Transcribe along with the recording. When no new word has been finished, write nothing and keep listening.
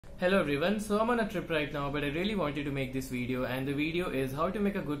Hello everyone, so I'm on a trip right now, but I really wanted to make this video, and the video is how to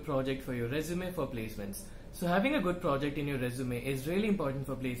make a good project for your resume for placements. So having a good project in your resume is really important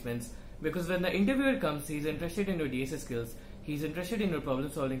for placements because when the interviewer comes, he's interested in your DSS skills, he's interested in your problem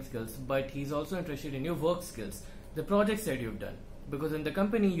solving skills, but he's also interested in your work skills, the projects that you've done. Because in the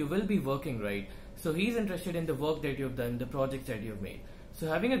company you will be working, right? So he's interested in the work that you've done, the projects that you've made. So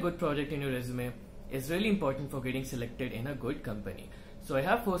having a good project in your resume is really important for getting selected in a good company. So I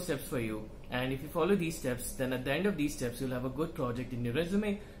have 4 steps for you, and if you follow these steps, then at the end of these steps you'll have a good project in your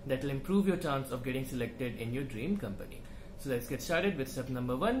resume that will improve your chance of getting selected in your dream company. So let's get started with step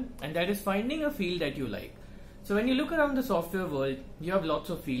number 1, and that is finding a field that you like. So when you look around the software world, you have lots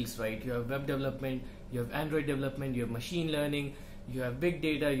of fields, right? You have web development, you have Android development, you have machine learning, you have big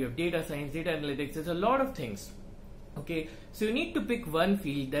data, you have data science, data analytics. There's a lot of things. Okay, so you need to pick one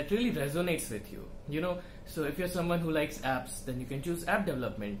field that really resonates with you, so if you're someone who likes apps, then you can choose app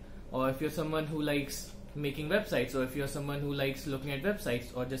development, or if you're someone who likes making websites, or if you're someone who likes looking at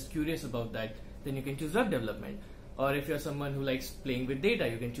websites or just curious about that, then you can choose web development, or if you're someone who likes playing with data,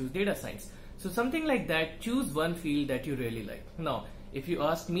 you can choose data science. So something like that, choose one field that you really like. Now, if you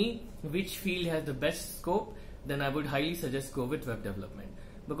ask me which field has the best scope, then I would highly suggest go with web development,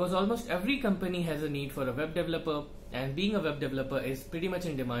 because almost every company has a need for a web developer, and being a web developer is pretty much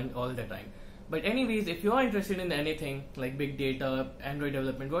in demand all the time. But anyways, if you are interested in anything like big data, Android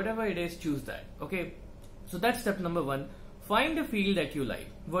development, whatever it is, choose that. Okay, so that's step number 1. Find a field that you like,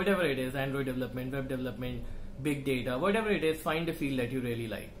 whatever it is, Android development, web development, big data, whatever it is, find a field that you really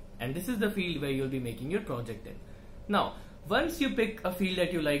like, and this is the field where you'll be making your project in. Now, once you pick a field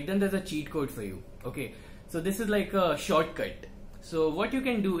that you like, then there's a cheat code for you. Okay, so this is like a shortcut. So what you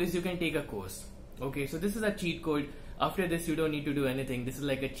can do is you can take a course. Okay, so this is a cheat code. After this you don't need to do anything. This is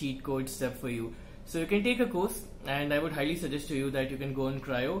like a cheat code step for you. So you can take a course, and I would highly suggest to you that you can go on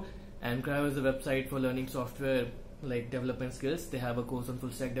Cryo, and Cryo is a website for learning software like development skills. They have a course on full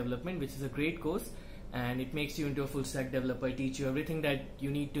stack development, which is a great course, and it makes you into a full stack developer, teach you everything that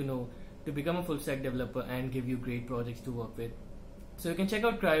you need to know to become a full stack developer and give you great projects to work with. So you can check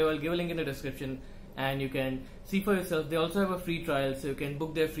out Cryo. I'll give a link in the description, and you can see for yourself. They also have a free trial, so you can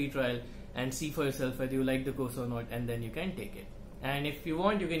book their free trial and see for yourself whether you like the course or not, and then you can take it. And if you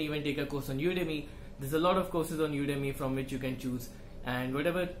want, you can even take a course on Udemy. There's a lot of courses on Udemy from which you can choose, and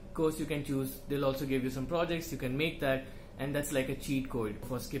whatever course you can choose, they'll also give you some projects. You can make that, and that's like a cheat code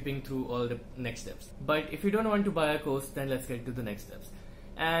for skipping through all the next steps. But if you don't want to buy a course, then let's get to the next steps.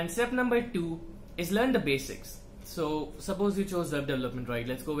 And step number 2 is learn the basics. So suppose you chose web development, right?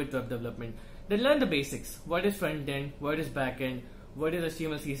 Let's go with web development. Then learn the basics. What is front end? What is back end? What is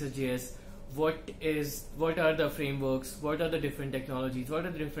HTML, CSS, JS? What are the frameworks? What are the different technologies? What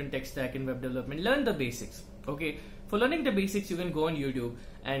are the different tech stack in web development? Learn the basics. Okay. For learning the basics, you can go on YouTube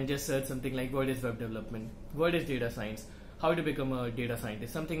and just search something like what is web development? What is data science? How to become a data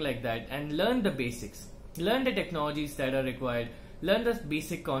scientist? Something like that, and learn the basics. Learn the technologies that are required. Learn the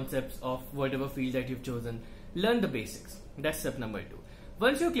basic concepts of whatever field that you've chosen. Learn the basics. That's step number 2.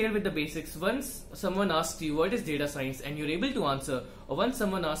 Once you're clear with the basics, once someone asks you what is data science and you're able to answer, or once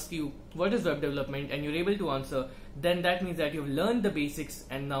someone asks you what is web development and you're able to answer, then that means that you've learned the basics,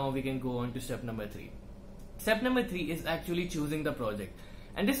 and now we can go on to step number 3. Step number 3 is actually choosing the project.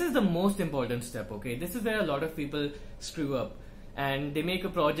 And this is the most important step, okay? This is where a lot of people screw up, and they make a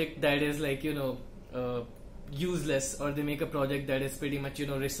project that is like, useless, or they make a project that is pretty much,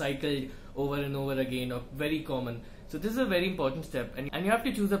 recycled over and over again, or very common. So this is a very important step, and you have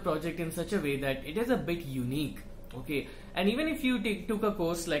to choose a project in such a way that it is a bit unique. Okay, and even if you took a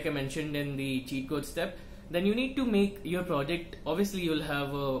course like I mentioned in the cheat code step, then you need to make your project, obviously you'll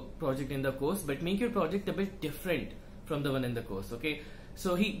have a project in the course, but make your project a bit different from the one in the course. Okay,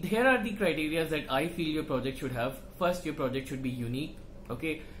 so here are the criteria that I feel your project should have. First, your project should be unique.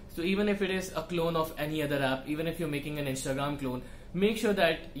 Okay, so even if it is a clone of any other app, even if you're making an Instagram clone, make sure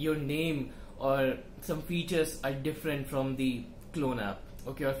that your name or some features are different from the clone app.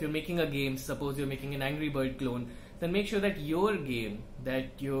 Okay, or if you're making a game, suppose you're making an Angry Bird clone, then make sure that your game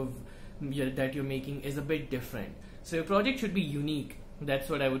that you're making is a bit different. So your project should be unique. That's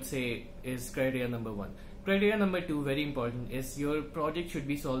what I would say is criteria number 1. Criteria number 2, very important, is your project should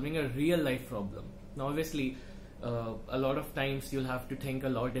be solving a real life problem. Now obviously a lot of times you'll have to think a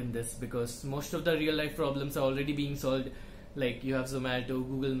lot in this, because most of the real life problems are already being solved. Like you have Zomato,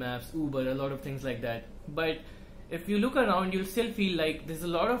 Google Maps, Uber, a lot of things like that. But if you look around, you'll still feel like there's a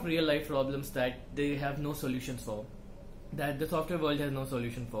lot of real life problems that they have no solutions for, that the software world has no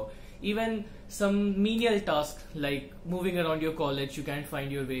solution for. Even some menial task like moving around your college, you can't find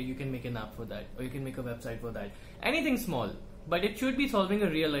your way, you can make an app for that, or you can make a website for that. Anything small, but it should be solving a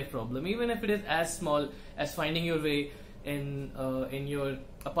real life problem, even if it is as small as finding your way in your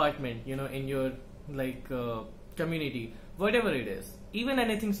apartment, in your community, whatever it is. Even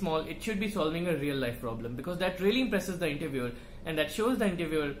anything small, it should be solving a real life problem, because that really impresses the interviewer, and that shows the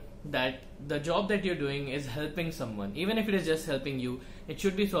interviewer that the job that you're doing is helping someone. Even if it is just helping you, it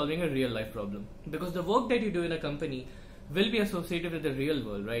should be solving a real life problem, because the work that you do in a company will be associated with the real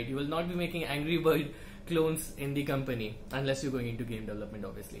world, right? You will not be making Angry Bird clones in the company unless you're going into game development,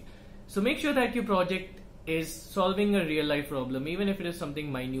 obviously. So make sure that your project is solving a real life problem, even if it is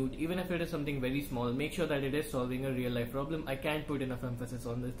something minute, even if it is something very small. Make sure that it is solving a real life problem. I can't put enough emphasis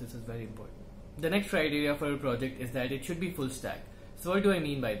on this. This is very important. The next criteria for a project is that it should be full stack. So what do I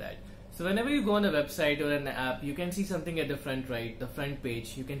mean by that? So whenever you go on a website or an app, you can see something at the front right, the front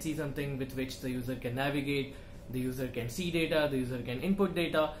page. You can see something with which the user can navigate, the user can see data, the user can input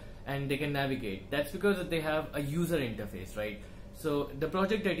data, and they can navigate. That's because they have a user interface, right? So the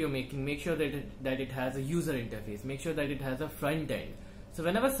project that you're making, make sure that it has a user interface. Make sure that it has a front end. So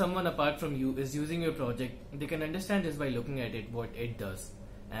whenever someone apart from you is using your project, they can understand just by looking at it what it does,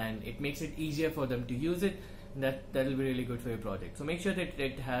 and it makes it easier for them to use it. That will be really good for your project. So make sure that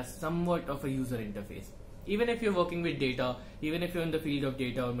it has somewhat of a user interface. Even if you're working with data, even if you're in the field of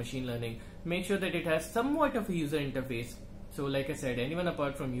data or machine learning, make sure that it has somewhat of a user interface. So like I said, anyone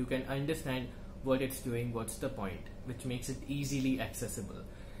apart from you can understand what it's doing, what's the point, which makes it easily accessible.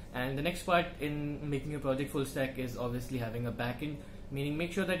 And the next part in making a project full stack is obviously having a backend, meaning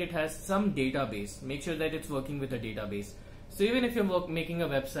make sure that it has some database. Make sure that it's working with a database. So even if you're making a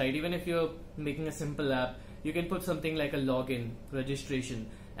website, even if you're making a simple app, you can put something like a login, registration,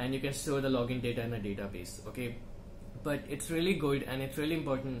 and you can store the login data in a database, okay? But it's really good and it's really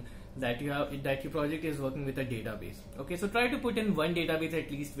important that your project is working with a database, okay? So try to put in one database at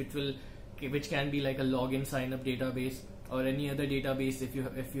least, which can be like a login sign up database or any other database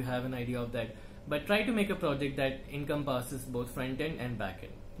if you have an idea of that. But try to make a project that encompasses both front end and back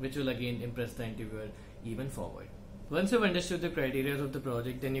end, which will again impress the interviewer even forward. Once you've understood the criteria of the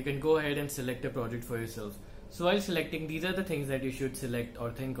project, then you can go ahead and select a project for yourself. So while selecting, these are the things that you should select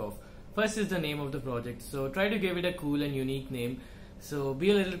or think of. First is the name of the project. So try to give it a cool and unique name. So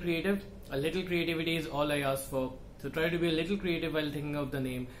be a little creative. A little creativity is all I ask for. So try to be a little creative while thinking of the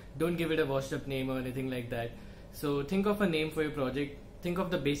name. Don't give it a washed up name or anything like that. So think of a name for your project. Think of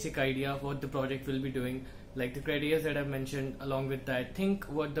the basic idea of what the project will be doing, like the criteria that I've mentioned. Along with that, think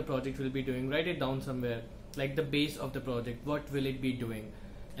what the project will be doing. Write it down somewhere, like the base of the project. What will it be doing?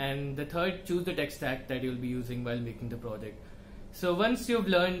 And the third, choose the tech stack that you'll be using while making the project. So once you've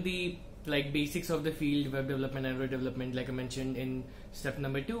learned the basics of the field, web development, Android development, like I mentioned in step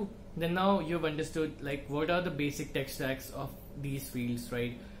number 2, then now you've understood what are the basic tech stacks of these fields,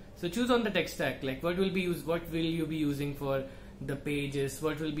 right? So choose on the tech stack, like what will you be using for the pages,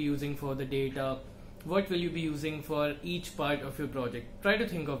 what will be using for the data, what will you be using for each part of your project. Try to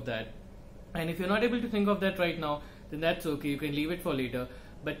think of that. And if you're not able to think of that right now, then that's okay, you can leave it for later.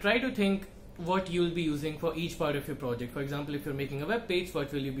 But try to think what you'll be using for each part of your project. For example, if you're making a web page,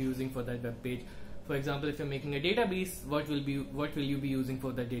 what will you be using for that web page? For example, if you're making a database, what will you be using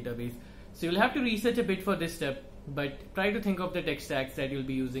for that database? So you'll have to research a bit for this step, but try to think of the tech stacks that you'll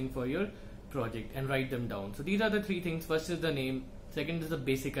be using for your project and write them down. So these are the 3 things. First is the name, second is the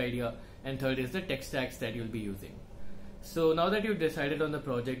basic idea, and third is the tech stacks that you'll be using. So now that you've decided on the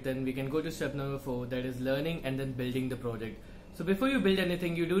project, then we can go to step number 4, that is learning and then building the project. So before you build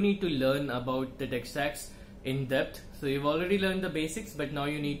anything, you do need to learn about the tech stacks in depth. So you've already learned the basics, but now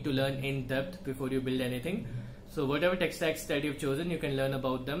you need to learn in depth before you build anything. So whatever tech stacks that you've chosen, you can learn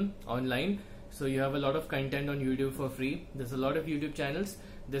about them online. So you have a lot of content on YouTube for free. There's a lot of YouTube channels.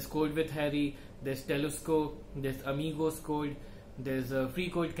 There's Code with Harry, there's Telescope, there's Amigos Code, there's Free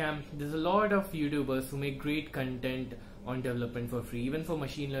Code Camp. There's a lot of YouTubers who make great content on development for free, even for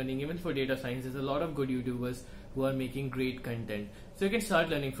machine learning, even for data science. There's a lot of good YouTubers who are making great content. So you can start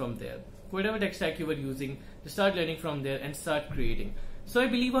learning from there. Whatever tech stack you were using, just start learning from there and start creating. So I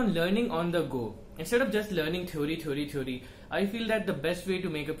believe on learning on the go. Instead of just learning theory, I feel that the best way to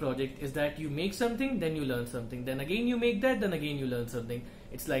make a project is that you make something, then you learn something, then again you make that, then again you learn something.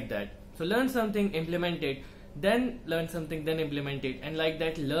 It's like that. So learn something, implement it, then learn something, then implement it, and like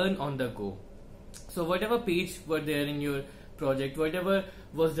that, learn on the go. So whatever page were there in your project, whatever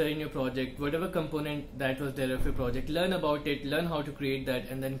was there in your project, whatever component that was there of your project, learn about it, learn how to create that,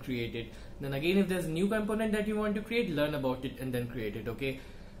 and then create it. Then again, if there's a new component that you want to create, learn about it and then create it, okay?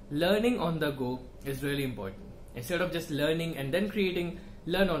 Learning on the go is really important. Instead of just learning and then creating,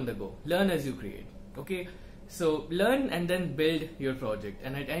 learn on the go. Learn as you create, okay? So learn and then build your project.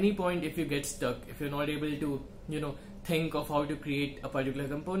 And at any point, if you get stuck, if you're not able to, think of how to create a particular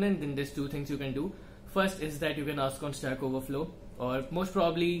component, then there's two things you can do. First is that you can ask on Stack Overflow, or most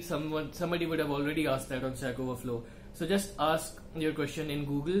probably somebody would have already asked that on Stack Overflow. So just ask your question in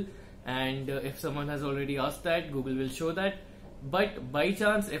Google, and if someone has already asked that, Google will show that. But by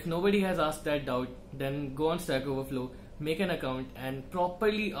chance, if nobody has asked that doubt, then go on Stack Overflow, make an account, and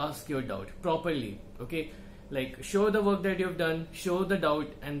properly ask your doubt. Properly, okay? Like, show the work that you've done, show the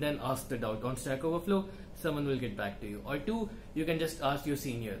doubt, and then ask the doubt on Stack Overflow. Someone will get back to you. Or two, you can just ask your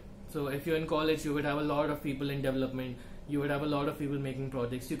senior. So if you're in college, you would have a lot of people in development, you would have a lot of people making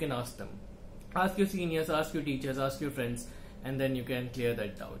projects. You can ask them. Ask your seniors, ask your teachers, ask your friends, and then you can clear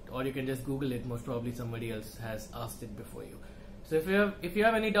that doubt. Or you can just Google it. Most probably somebody else has asked it before you. So if you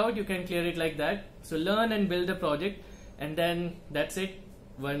have any doubt, you can clear it like that. So learn and build the project, and then that's it.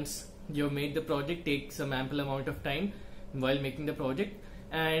 Once you've made the project, take some ample amount of time while making the project,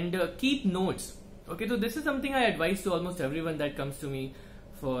 and keep notes. Okay, so this is something I advise to almost everyone that comes to me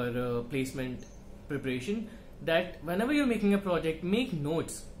for placement preparation, that whenever you're making a project, make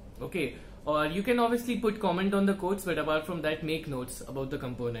notes. Okay, or you can obviously put comment on the codes, but apart from that, make notes about the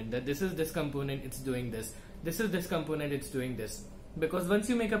component, that this is this component, it's doing this. This is this component, it's doing this. Because once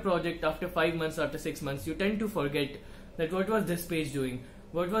you make a project, after 5 months, after 6 months, you tend to forget that what was this page doing,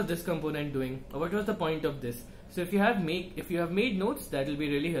 what was this component doing, or what was the point of this. So if you have made notes, that will be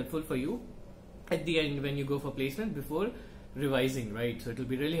really helpful for you at the end when you go for placement before revising, right? So it will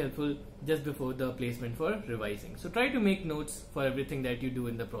be really helpful just before the placement for revising. So try to make notes for everything that you do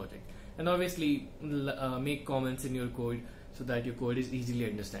in the project, and obviously make comments in your code so that your code is easily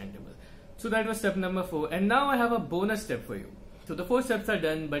understandable. So that was step number 4, and now I have a bonus step for you. So the 4 steps are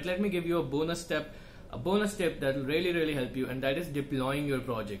done, but let me give you a bonus step that will really help you, and that is deploying your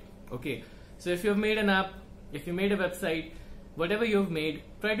project. Okay, so if you've made an app, if you made a website, whatever you've made,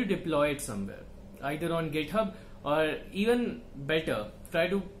 try to deploy it somewhere, either on GitHub, or even better, try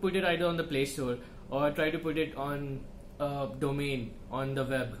to put it either on the Play Store, or try to put it on a domain on the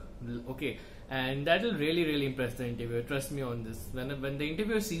web. Okay, and that will really impress the interviewer. Trust me on this. When the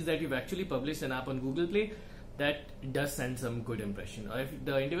interviewer sees that you've actually published an app on Google Play, that does send some good impression. Or if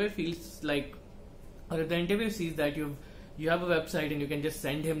the interviewer feels like, or if the interviewer sees that you have a website and you can just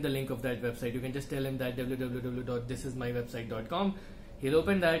send him the link of that website, you can just tell him that www.thisismywebsite.com. He'll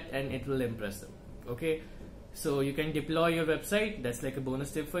open that and it will impress him. Okay, so you can deploy your website. That's like a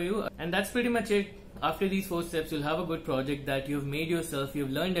bonus tip for you, and that's pretty much it. After these 4 steps, you'll have a good project that you've made yourself.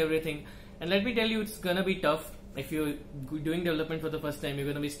 You've learned everything, and let me tell you, it's gonna be tough. If you're doing development for the first time, you're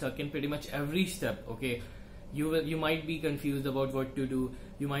gonna be stuck in pretty much every step. Okay, you might be confused about what to do.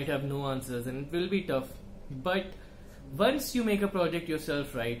 You might have no answers, and it will be tough. But once you make a project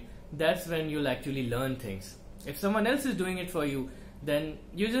yourself, right, that's when you'll actually learn things. If someone else is doing it for you, then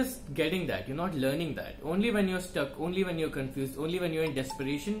you're just getting that. You're not learning that. Only when you're stuck, only when you're confused, only when you're in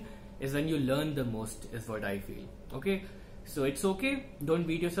desperation is when you learn the most, is what I feel. Okay, so it's okay. Don't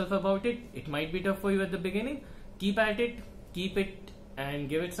beat yourself about it. It might be tough for you at the beginning. Keep at it, keep it, and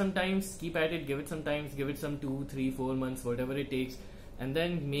give it some time. Keep at it, give it some time, give it some 2, 3, 4 months, whatever it takes, and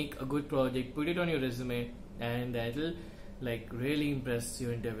then make a good project, put it on your resume, and that'll like really impress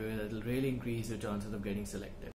your interviewer. That'll really increase your chances of getting selected.